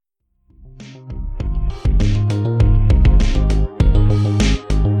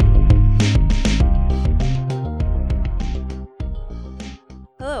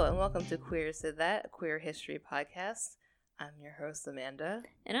to Queer Said That, a queer history podcast. I'm your host, Amanda.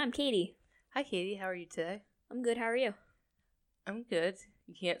 And I'm Katie. Hi, Katie. How are you today? I'm good. How are you? I'm good.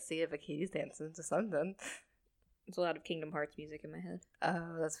 You can't see it, but Katie's dancing to something. There's a lot of Kingdom Hearts music in my head.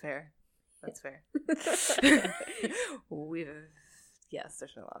 Oh, that's fair. That's fair. Yes,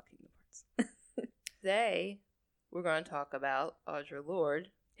 there's been a lot of Kingdom Hearts. Today, we're going to talk about Audre Lorde.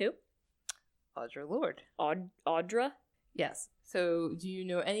 Who? Audre Lorde. Audra? Yes. So, do you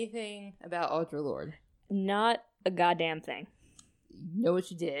know anything about Audre Lorde? Not a goddamn thing. You know what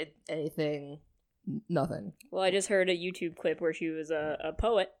she did? Anything? Nothing. Well, I just heard a YouTube clip where she was a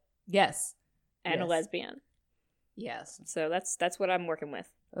poet. Yes. And Yes. a lesbian. Yes. So that's what I'm working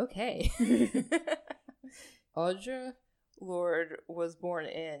with. Okay. Audre Lorde was born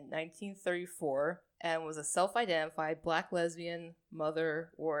in 1934 and was a self-identified black lesbian,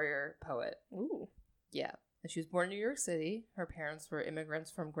 mother, warrior, poet. Ooh. Yeah. And she was born in New York City. Her parents were immigrants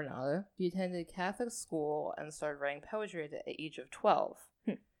from Grenada. She attended Catholic school and started writing poetry at the age of 12.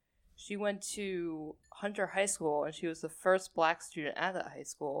 She went to Hunter High School, and she was the first black student at that high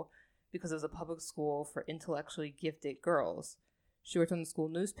school because it was a public school for intellectually gifted girls. She worked on the school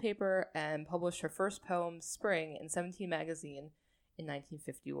newspaper and published her first poem, Spring, in 17 magazine in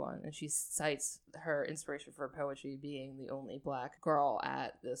 1951. And she cites her inspiration for poetry being the only black girl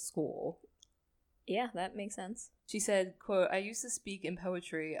at the school. Yeah, that makes sense. She said, quote, "I used to speak in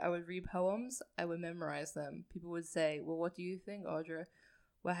poetry. I would read poems. I would memorize them. People would say, 'Well, what do you think, Audre?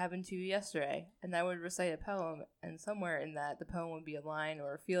 What happened to you yesterday?' And I would recite a poem, and somewhere in that, the poem would be a line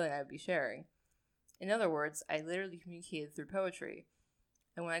or a feeling I would be sharing. In other words, I literally communicated through poetry.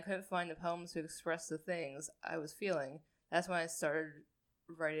 And when I couldn't find the poems to express the things I was feeling, that's when I started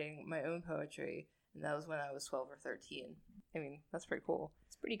writing my own poetry, and that was when I was 12 or 13. I mean, that's pretty cool.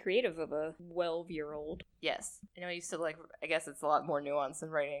 It's pretty creative of a 12-year-old. Yes. I used to, I guess it's a lot more nuanced than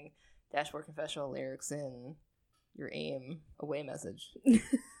writing dashboard confessional lyrics in your AIM away message.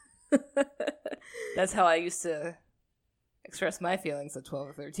 That's how I used to express my feelings at 12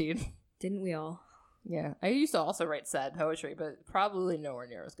 or 13. Didn't we all? Yeah. I used to also write sad poetry, but probably nowhere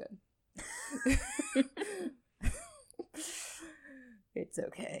near as good. It's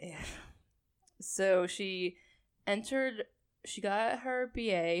okay. So she got her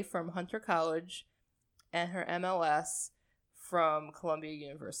BA from Hunter College and her MLS from Columbia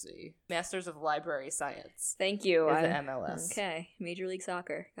University. Masters of Library Science. Thank you. Is an MLS. Okay. Major League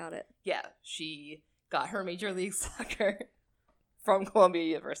Soccer. Got it. Yeah, she got her Major League Soccer from Columbia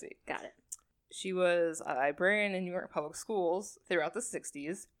University. Got it. She was a librarian in New York public schools throughout the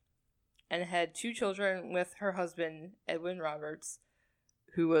 60s and had 2 children with her husband, Edwin Roberts,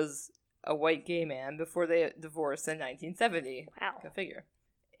 who was a white gay man before they divorced in 1970. Wow. Go figure.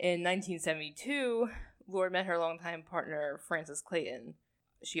 In 1972, Lorde met her longtime partner, Frances Clayton.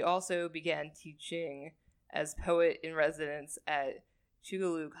 She also began teaching as poet in residence at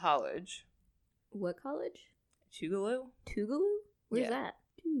Tougaloo College. What college? Tougaloo? Tougaloo? Where's Yeah. that?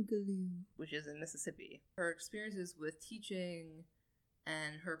 Tougaloo. Which is in Mississippi. Her experiences with teaching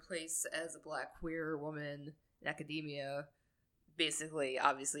and her place as a black queer woman in academia basically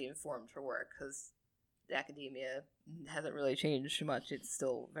obviously informed her work, because the academia hasn't really changed much. It's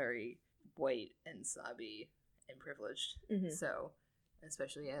still very white and snobby and privileged. Mm-hmm. So,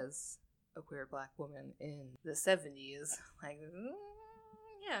 especially as a queer black woman in the 70s,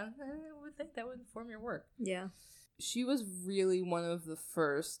 yeah, I would think that would inform your work. Yeah. She was really one of the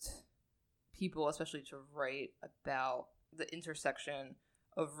first people, especially to write about the intersection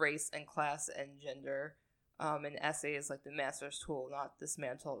of race and class and gender in essays like The Master's Tool, Not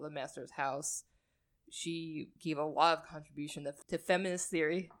Dismantle, The Master's House. She gave a lot of contribution to feminist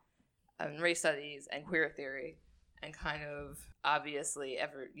theory and race studies and queer theory, and kind of obviously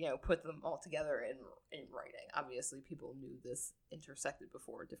put them all together in writing. Obviously, people knew this intersected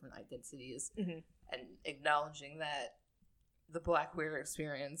before different identities, and acknowledging that the black queer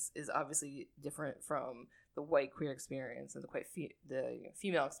experience is obviously different from the white queer experience and the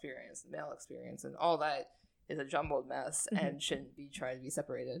female experience, the male experience, and all that is a jumbled mess and shouldn't be tried to be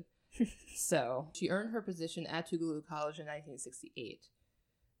separated. So she earned her position at Tougaloo College in 1968.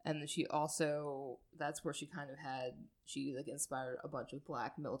 And she also, that's where she inspired a bunch of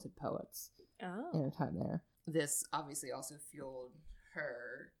black militant poets in her time there. This obviously also fueled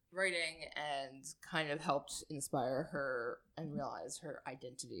her writing and kind of helped inspire her and realize her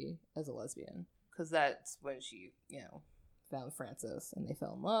identity as a lesbian. Because that's when she, found Frances and they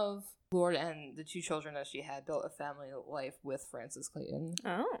fell in love. Lorde and the 2 children that she had built a family life with Frances Clayton.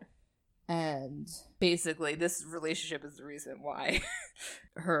 Oh. And basically, this relationship is the reason why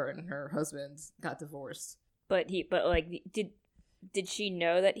her and her husband got divorced. Did Did she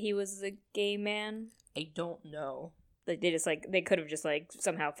know that he was a gay man? I don't know. Like, they could have just, like,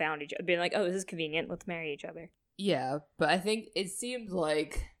 somehow found each other. Been like, oh, this is convenient. Let's marry each other. Yeah, but I think it seemed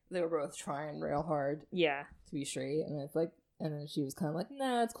like they were both trying real hard Yeah. to be straight, and it's like, and then she was kind of like,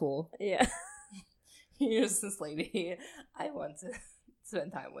 nah, it's cool. Yeah. Here's this lady I want to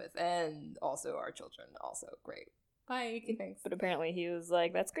spend time with, and also our children, also great. Bye, thanks. But apparently he was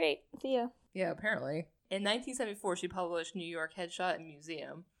like, that's great. See ya. Yeah, apparently. In 1974, she published New York Headshot and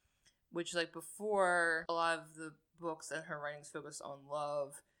Museum, which, like, before a lot of the books and her writings focused on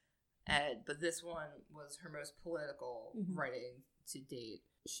love, but this one was her most political writing to date.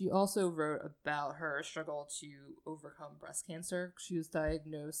 She also wrote about her struggle to overcome breast cancer. She was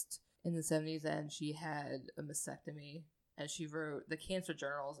diagnosed in the 70s and she had a mastectomy. And she wrote the Cancer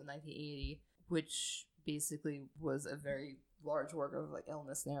Journals in 1980, which basically was a very large work of like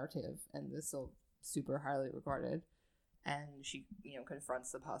illness narrative, and is still super highly regarded. And she,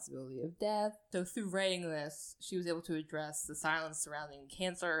 confronts the possibility of death. So through writing this, she was able to address the silence surrounding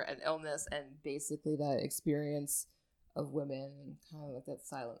cancer and illness, and basically that experience of women and kind of like that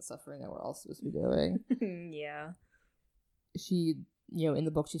silent suffering that we're all supposed to be doing. Yeah. She, in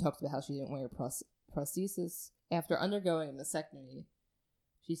the book, she talks about how she didn't wear prosthesis. After undergoing a mastectomy,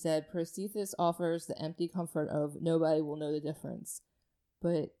 she said, prosthesis offers the empty comfort of nobody will know the difference.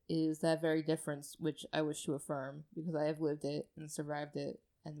 But it is that very difference which I wish to affirm, because I have lived it and survived it,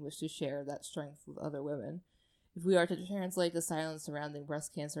 and wish to share that strength with other women. If we are to translate the silence surrounding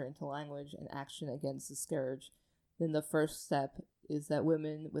breast cancer into language and action against the scourge, then the first step is that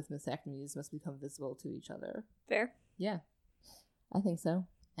women with mastectomies must become visible to each other. Fair. Yeah, I think so.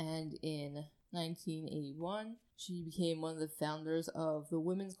 And in 1981, she became one of the founders of the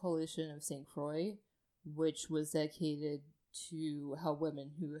Women's Coalition of St. Croix, which was dedicated to help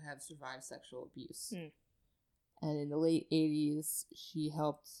women who have survived sexual abuse. And in the late 80s, she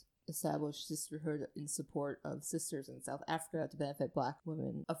helped establish sisterhood in support of sisters in South Africa to benefit Black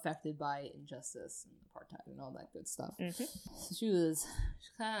women affected by injustice and apartheid and all that good stuff. So she was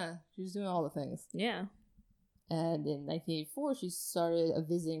doing all the things. Yeah. And in 1984, she started a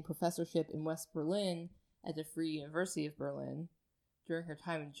visiting professorship in West Berlin at the Free University of Berlin. During her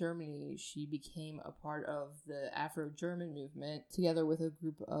time in Germany, she became a part of the Afro-German movement, together with a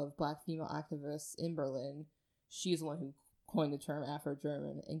group of Black female activists in Berlin. She's the one who coined the term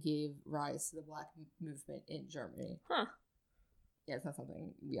Afro-German and gave rise to the Black movement in Germany. Huh. Yeah, it's not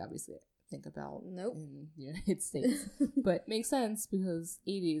something we obviously think about in the United States. But it makes sense because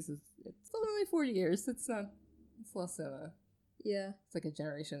 80s it's only 40 years. It's less than it's like a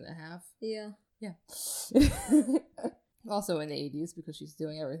generation and a half. Yeah. Yeah. Also in the 80s, because she's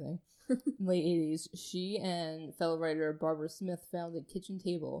doing everything. In the late 80s, she and fellow writer Barbara Smith founded Kitchen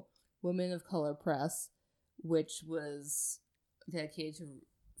Table, Women of Color Press, which was dedicated to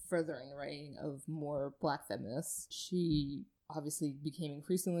furthering the writing of more Black feminists. She obviously became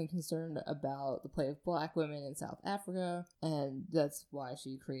increasingly concerned about the plight of Black women in South Africa, and that's why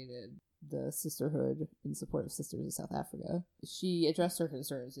she created the Sisterhood in support of sisters in South Africa. She addressed her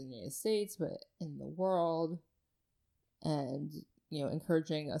concerns in the United States, but in the world, and,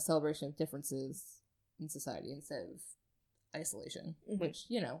 encouraging a celebration of differences in society instead of isolation, which,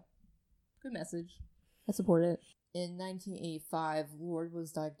 good message. I support it. In 1985, Lorde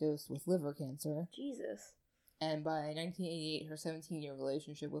was diagnosed with liver cancer. Jesus. And by 1988, her 17-year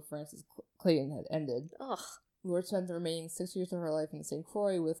relationship with Francis Clayton had ended. Ugh. Lorde spent the remaining 6 years of her life in St.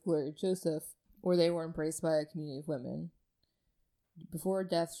 Croix with Gloria Joseph, where they were embraced by a community of women. Before her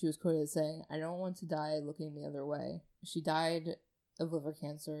death, she was quoted as saying, "I don't want to die looking the other way." She died of liver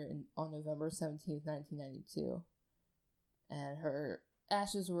cancer on November 17th, 1992. And her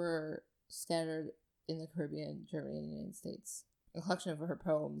ashes were scattered in the Caribbean, Germany, and the United States. A collection of her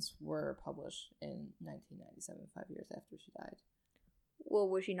poems were published in 1997, 5 years after she died. Well,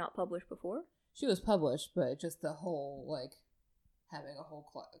 was she not published before? She was published, but just the whole, having a whole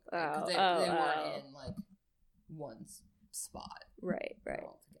because they weren't in, one spot. Right.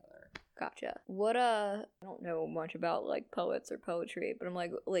 All together. Gotcha. What, I don't know much about, poets or poetry, but I'm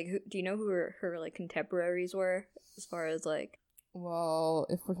do you know who her contemporaries were? As far as, Well,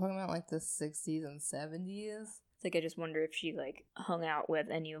 if we're talking about, the 60s and 70s... I just wonder if she, hung out with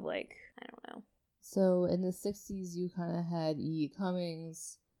any of, I don't know. So, in the 60s, you kind of had E.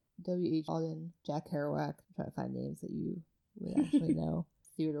 Cummings, W.H. Auden, Jack Kerouac. I'm trying to find names that you would actually know.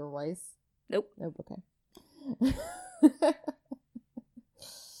 Theodore Weiss. Nope, okay.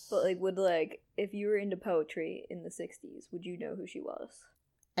 But, would, if you were into poetry in the 60s, would you know who she was?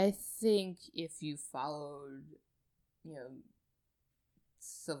 I think if you followed,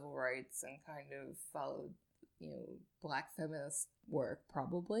 civil rights and kind of followed, Black feminist work,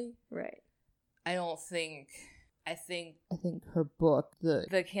 probably. Right. I think her book,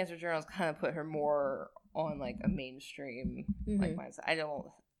 the Cancer Journals, kind of put her more on like a mainstream like mindset.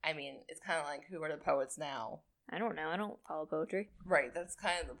 It's kind of like, who are the poets now? I don't know. I don't follow poetry. Right, that's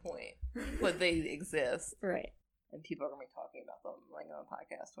kind of the point. But they exist. Right. And people are going to be talking about them like on a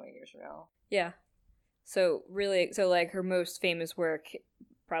podcast 20 years from now. Yeah. So really, like her most famous work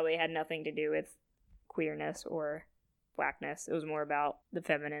probably had nothing to do with queerness or blackness. It was more about the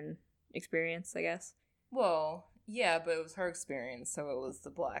feminine experience, I guess. Well, yeah, but it was her experience, so it was the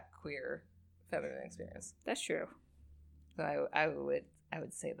Black queer feminine experience. That's true. So I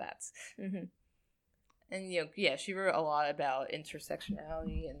would say that. Mm-hmm. And she wrote a lot about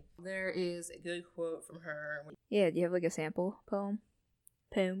intersectionality, and there is a good quote from her. Yeah, do you have like a sample poem?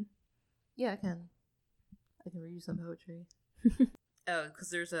 Yeah, I can read you some poetry. Oh, because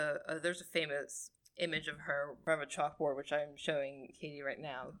there's a famous image of her from a chalkboard, which I'm showing Katie right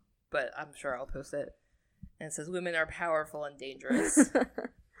now, but I'm sure I'll post it. And it says, "Women are powerful and dangerous."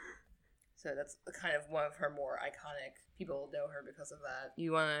 So that's kind of one of her more iconic. People know her because of that.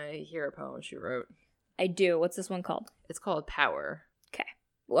 You want to hear a poem she wrote? I do. What's this one called? It's called Power. Okay.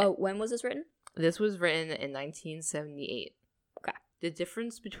 Well, when was this written? This was written in 1978. Okay. The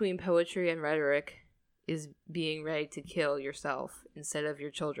difference between poetry and rhetoric is being ready to kill yourself instead of your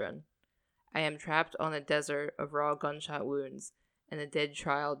children. I am trapped on a desert of raw gunshot wounds and a dead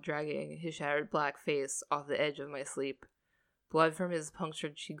child dragging his shattered black face off the edge of my sleep. Blood from his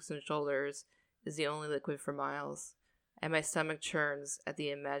punctured cheeks and shoulders is the only liquid for miles, and my stomach churns at the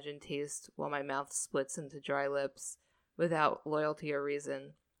imagined taste while my mouth splits into dry lips, without loyalty or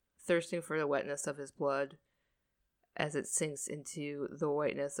reason, thirsting for the wetness of his blood as it sinks into the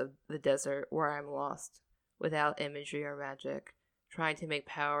whiteness of the desert where I am lost, without imagery or magic, trying to make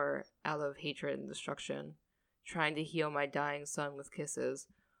power out of hatred and destruction, trying to heal my dying son with kisses.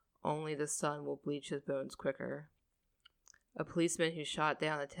 Only the sun will bleach his bones quicker. A policeman who shot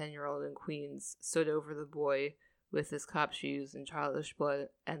down a 10-year-old in Queens stood over the boy with his cop shoes and childish blood,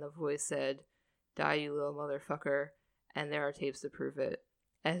 and a voice said, "Die, you little motherfucker," and there are tapes to prove it.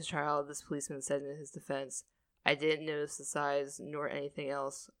 As a child, this policeman said in his defense, "I didn't notice the size nor anything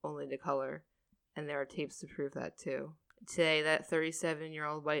else, only the color," and there are tapes to prove that too. Today, that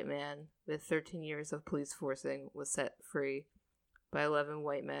 37-year-old white man with 13 years of police forcing was set free by 11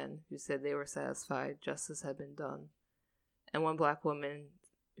 white men who said they were satisfied justice had been done. And one black woman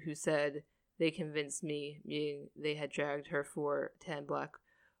who said they convinced me, meaning they had dragged her 10 black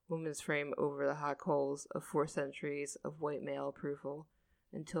women's frame over the hot coals of 4 centuries of white male approval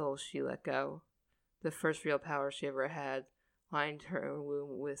until she let go. The first real power she ever had, lined her own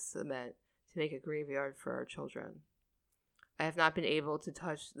womb with cement to make a graveyard for our children. I have not been able to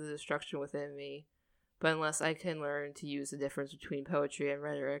touch the destruction within me, but unless I can learn to use the difference between poetry and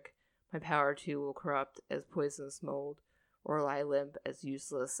rhetoric, my power too will corrupt as poisonous mold, or lie limp as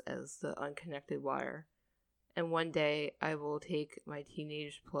useless as the unconnected wire. And one day I will take my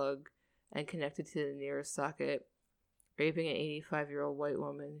teenage plug and connect it to the nearest socket, raping an 85-year-old white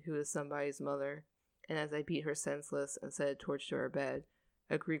woman who is somebody's mother, and as I beat her senseless and set a torch to her bed,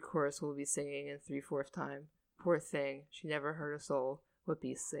 a Greek chorus will be singing in 3/4 time. Poor thing, she never hurt a soul. What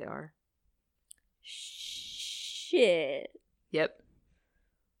beasts they are. Shit. Yep.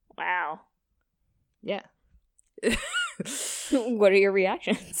 Wow. Yeah. What are your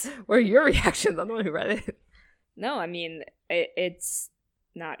reactions? What are your reactions? I'm the one who read it. No, I mean, it's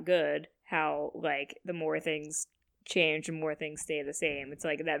not good how, like, the more things change, the more things stay the same. It's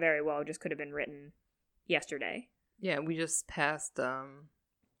like that very well just could have been written yesterday. Yeah, we just passed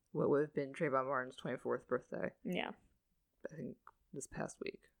what would have been Trayvon Martin's 24th birthday. Yeah. I think this past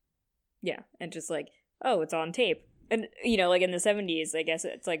week. Yeah, and just like, oh, it's on tape. And, like in the 70s, I guess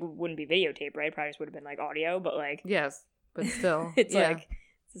it's like, wouldn't be videotape, right? Probably just would have been like audio, but like... Yes, but still. It's like,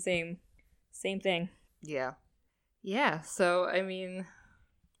 it's the same thing. Yeah. Yeah, so, I mean,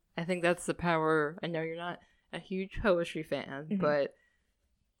 I think that's the power. I know you're not a huge poetry fan, but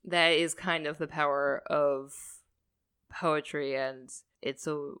that is kind of the power of poetry, and it's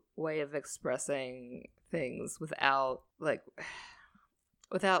a way of expressing things without writing,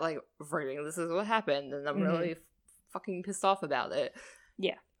 this is what happened, and I'm really fucking pissed off about it.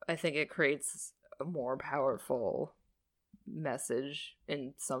 Yeah. I think it creates a more powerful message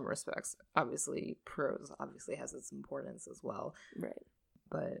in some respects. Obviously, prose obviously has its importance as well. Right.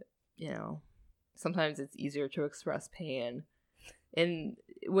 But, sometimes it's easier to express pain. And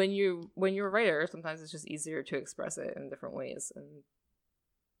when you're a writer, sometimes it's just easier to express it in different ways. And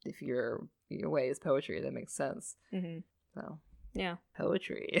if your way is poetry, that makes sense. Mm-hmm. So, yeah.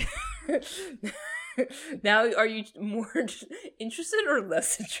 Poetry. Now, are you more interested or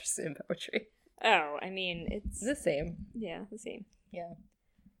less interested in poetry? Oh, I mean, it's The same. Yeah, the same. Yeah.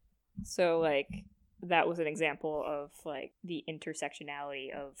 So, like, that was an example of, like, the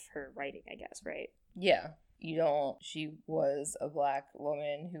intersectionality of her writing, I guess, right? Yeah. She was a black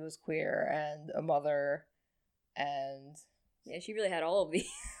woman who was queer and a mother, and Yeah, she really had all of the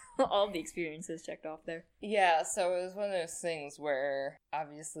all of the experiences checked off there. yeah, so it was one of those things where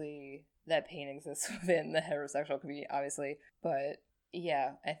obviously that pain exists within the heterosexual community, obviously, but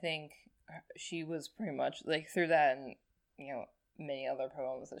yeah, I think she was pretty much like through that and many other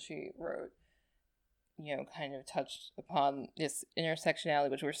poems that she wrote, kind of touched upon this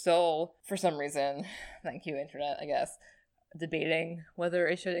intersectionality, which we're still, for some reason, thank you internet, I guess, debating whether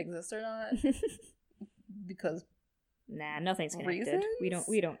it should exist or not. Because Nah, nothing's connected. Reasons?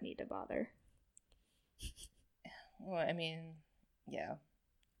 We don't need to bother. Well, I mean, yeah.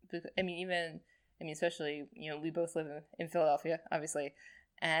 Especially, we both live in Philadelphia, obviously,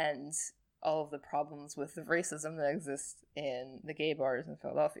 and all of the problems with the racism that exists in the gay bars in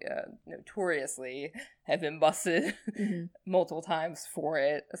Philadelphia notoriously have been busted multiple times for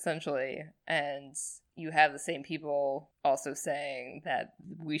it, essentially. And you have the same people also saying that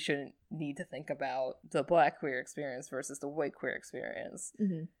we shouldn't need to think about the black queer experience versus the white queer experience.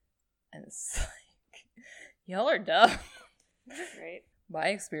 Mm-hmm. And it's like, y'all are dumb. Right. My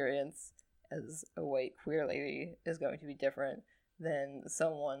experience as a white queer lady is going to be different than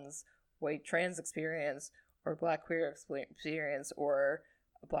someone's white trans experience or black queer experience or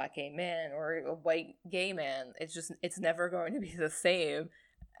a black gay man or a white gay man. It's never going to be the same.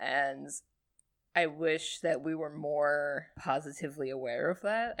 And I wish that we were more positively aware of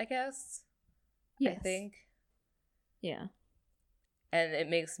that, I guess. Yes. I think. Yeah. And it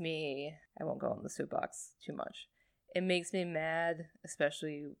makes me, I won't go on the soapbox too much. It makes me mad,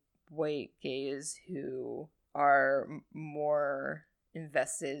 especially white gays who are more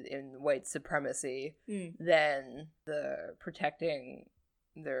invested in white supremacy than the protecting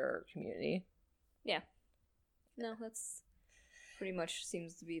their community. Yeah. No, that's pretty much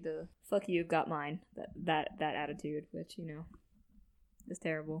seems to be the fuck you've got mine, that attitude, which, is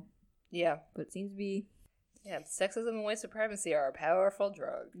terrible. Yeah. But it seems to be... Yeah, sexism and white supremacy are a powerful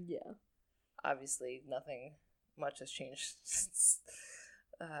drug. Yeah. Obviously, nothing much has changed since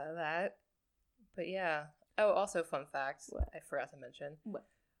that. But yeah. Oh, also fun fact, what? I forgot to mention. What?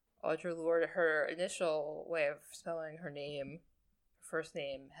 Audre Lorde, her initial way of spelling her name, first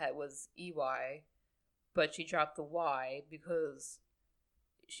name, was E-Y, but she dropped the Y because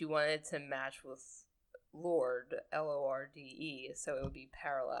she wanted to match with Lorde, Lorde, so it would be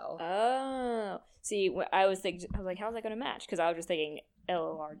parallel. Oh. See, I was like, how's that going to match? Because I was just thinking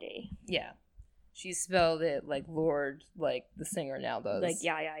Lord. Yeah. She spelled it like Lorde, like the singer now does. Like,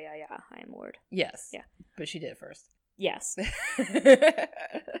 yeah, I am Lorde. Yes. Yeah. But she did it first. Yes.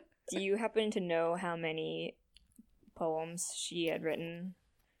 Do you happen to know how many poems she had written?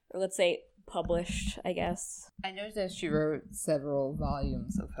 Or let's say published, I guess. I know that she wrote several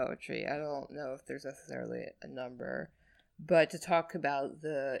volumes of poetry. I don't know if there's necessarily a number. But to talk about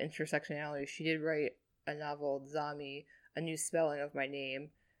the intersectionality, she did write a novel, Zami, A New Spelling of My Name,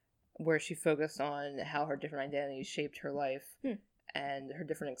 where she focused on how her different identities shaped her life and her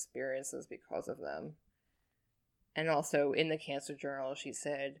different experiences because of them. And also, in the Cancer Journal, she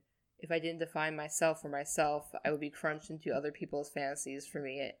said, if I didn't define myself for myself, I would be crunched into other people's fantasies for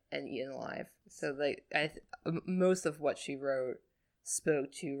me and eaten alive. So, like, most of what she wrote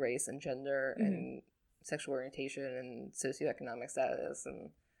spoke to race and gender and sexual orientation and socioeconomic status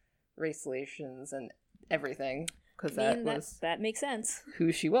and race relations and everything. Because that makes sense.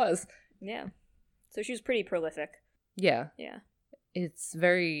 Who she was. Yeah. So she was pretty prolific. Yeah. Yeah. It's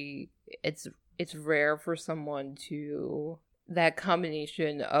rare for someone to... that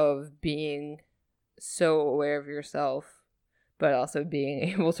combination of being so aware of yourself, but also being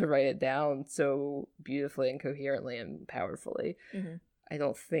able to write it down so beautifully and coherently and powerfully. Mm-hmm. I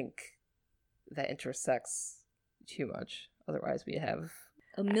don't think that intersects too much. Otherwise, we have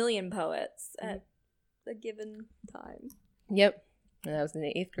a million poets at a given time. Yep. When I was in the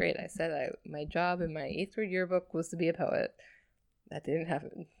 8th grade, I said my job in my 8th grade yearbook was to be a poet. That didn't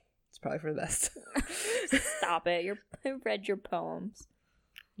happen. It's probably for the best. Stop it. I read your poems.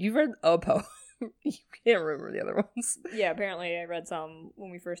 You read a poem. You can't remember the other ones. Yeah, apparently I read some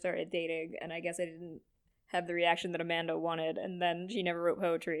when we first started dating, and I guess I didn't have the reaction that Amanda wanted, and then she never wrote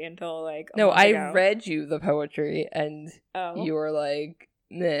poetry until, like, a month ago. Read you the poetry, and you were like,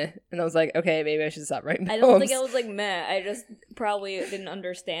 meh. And I was like, okay, maybe I should stop writing poems. I don't think I was like, meh. I just probably didn't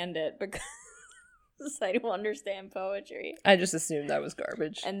understand it because I don't understand poetry. I just assumed that was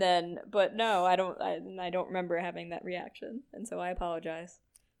garbage. And then, but no, I don't remember having that reaction, and so I apologize.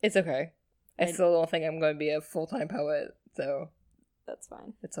 It's okay. I still don't think I'm going to be a full-time poet, so that's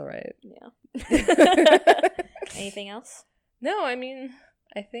fine. It's all right. Yeah. Anything else? No, I mean,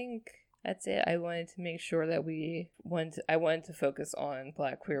 I think that's it. I wanted to make sure that I wanted to focus on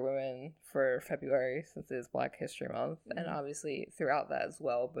Black queer women for February, since it is Black History Month, and obviously throughout that as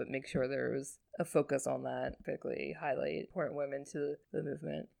well, but make sure there was a focus on that, particularly highlight important women to the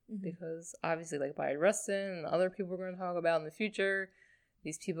movement, because obviously, like Bayard Rustin and other people we're going to talk about in the future,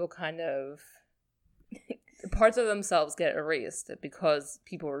 these people kind of parts of themselves get erased because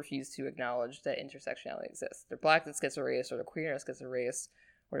people refuse to acknowledge that intersectionality exists. Their blackness gets erased, or their queerness gets erased,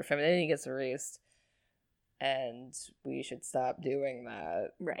 or their femininity gets erased, and we should stop doing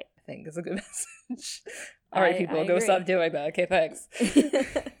that. Right. I think is a good message. All right, people, go stop doing that. Okay, thanks.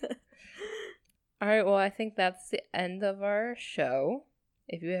 All right, well, I think that's the end of our show.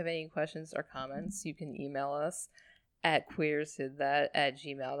 If you have any questions or comments, you can email us at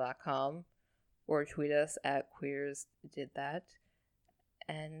queersdidthat@gmail.com or tweet us at queersdidthat.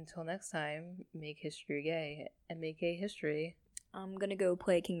 And until next time, make history gay and make gay history. I'm gonna go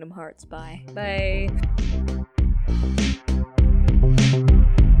play Kingdom Hearts. Bye. Bye.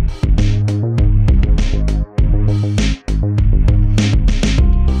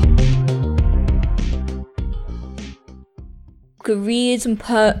 Could read some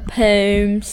poems.